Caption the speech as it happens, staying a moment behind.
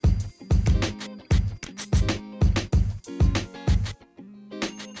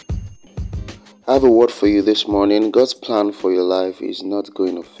I have a word for you this morning. God's plan for your life is not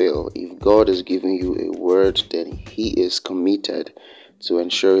going to fail. If God is giving you a word, then He is committed to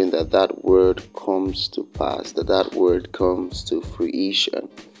ensuring that that word comes to pass, that word comes to fruition.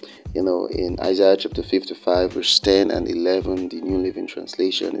 In Isaiah chapter 55, verse 10 and 11, the New Living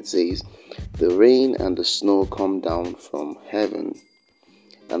Translation, it says, "The rain and the snow come down from heaven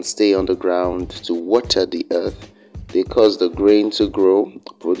and stay on the ground to water the earth. They cause the grain to grow,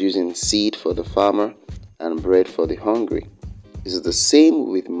 producing seed for the farmer and bread for the hungry. It is the same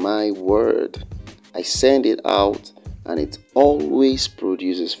with my word. I send it out, and it always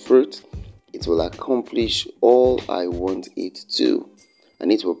produces fruit. It will accomplish all I want it to,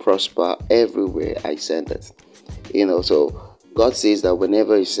 and it will prosper everywhere I send it." So God says that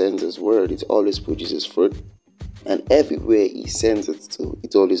whenever He sends His word, it always produces fruit. And everywhere He sends it to,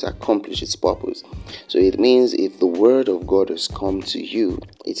 it always accomplishes its purpose. So it means if the word of God has come to you,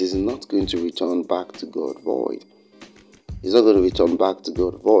 it is not going to return back to God void. It's not going to return back to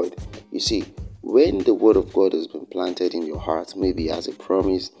God void. You see, when the word of God has been planted in your heart, maybe as a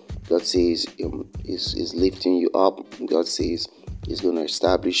promise, God says is lifting you up. God says He's going to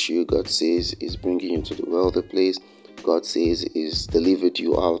establish you. God says He's bringing you to the wealthy place. God says He's delivered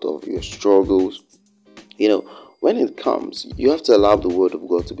you out of your struggles. When it comes, you have to allow the word of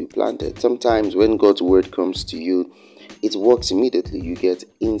God to be planted. Sometimes when God's word comes to you, it works immediately. You get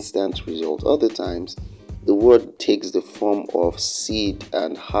instant results. Other times, the word takes the form of seed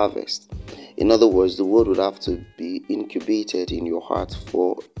and harvest. In other words, the word would have to be incubated in your heart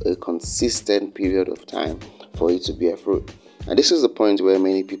for a consistent period of time for it to bear fruit. And this is the point where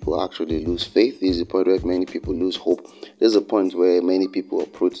many people actually lose faith. This is the point where many people lose hope. This is the point where many people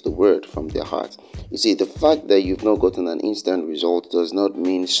approach the word from their heart. You see, the fact that you've not gotten an instant result does not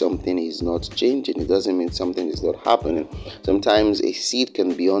mean something is not changing. It doesn't mean something is not happening. Sometimes a seed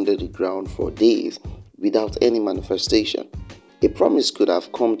can be under the ground for days without any manifestation. A promise could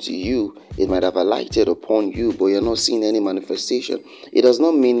have come to you, it might have alighted upon you, but you're not seeing any manifestation. It does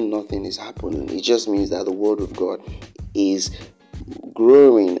not mean nothing is happening. It just means that the word of God is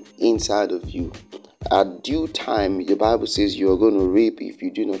growing inside of you. At due time, the Bible says you are going to reap if you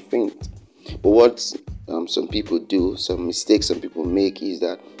do not faint. But what some people do, some mistakes some people make is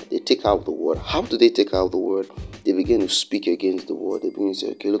that they take out the word. How do they take out the word? They begin to speak against the word. They begin to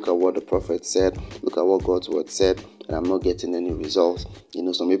say, okay, look at what the prophet said. Look at what God's word said, and I'm not getting any results.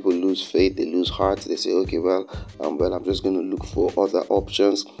 Some people lose faith. They lose heart. They say, okay, I'm just going to look for other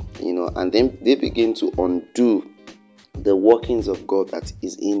options, and then they begin to undo the workings of God that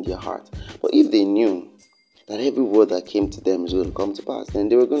is in their heart. But if they knew that every word that came to them is going to come to pass, then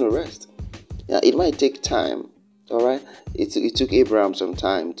they were going to rest. It might take time, all right? It took Abraham some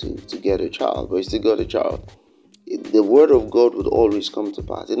time to get a child, but he still got a child. The word of God would always come to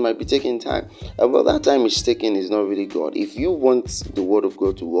pass. It might be taking time. But that time is taking is not really God. If you want the word of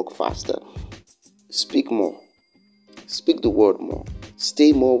God to work faster, speak more. Speak the word more.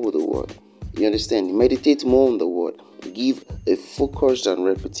 Stay more with the word. You understand? Meditate more on the word. Give a focused and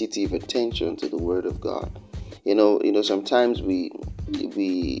repetitive attention to the word of God. Sometimes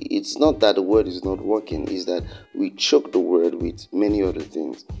it's not that the word is not working, it's that we choke the word with many other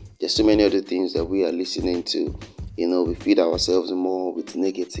things. There's so many other things that we are listening to. We feed ourselves more with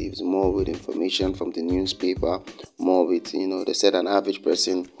negatives, more with information from the newspaper, more with, they said an average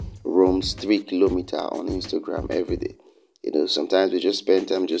person roams 3 kilometers on Instagram every day. Sometimes we just spend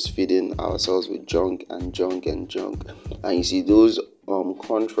time just feeding ourselves with junk and junk and junk. And you see, those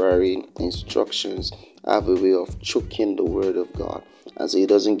contrary instructions have a way of choking the word of God. And so it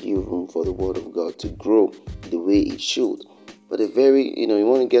doesn't give room for the word of God to grow the way it should. But you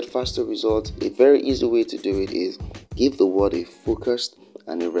want to get faster results, a very easy way to do it is give the word a focused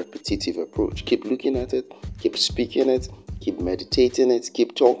and a repetitive approach. Keep looking at it, keep speaking it, keep meditating it,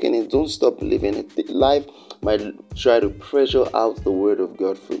 keep talking it. Don't stop believing it. Life might try to pressure out the word of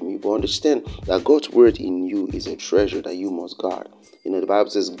God from you, but understand that God's word in you is a treasure that you must guard. The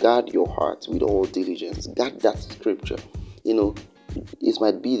Bible says, guard your heart with all diligence. Guard that scripture. It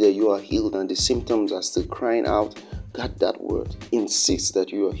might be that you are healed and the symptoms are still crying out. Guard that word. Insist that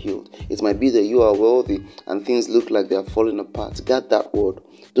you are healed. It might be that you are wealthy and things look like they are falling apart. Guard that word.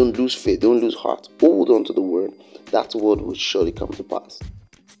 Don't lose faith. Don't lose heart. Hold on to the word. That word will surely come to pass.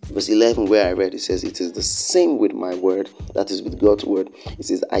 Verse 11 where I read, it says, it is the same with my word, that is with God's word. It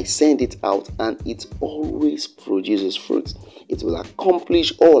says, I send it out and it always produces fruit. It will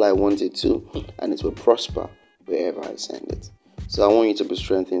accomplish all I want it to, and it will prosper wherever I send it. So I want you to be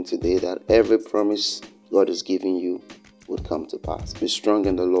strengthened today that every promise God is giving you would come to pass. Be strong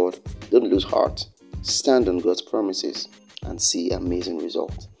in the Lord. Don't lose heart. Stand on God's promises and see amazing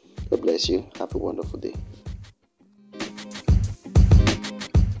results. God bless you. Have a wonderful day.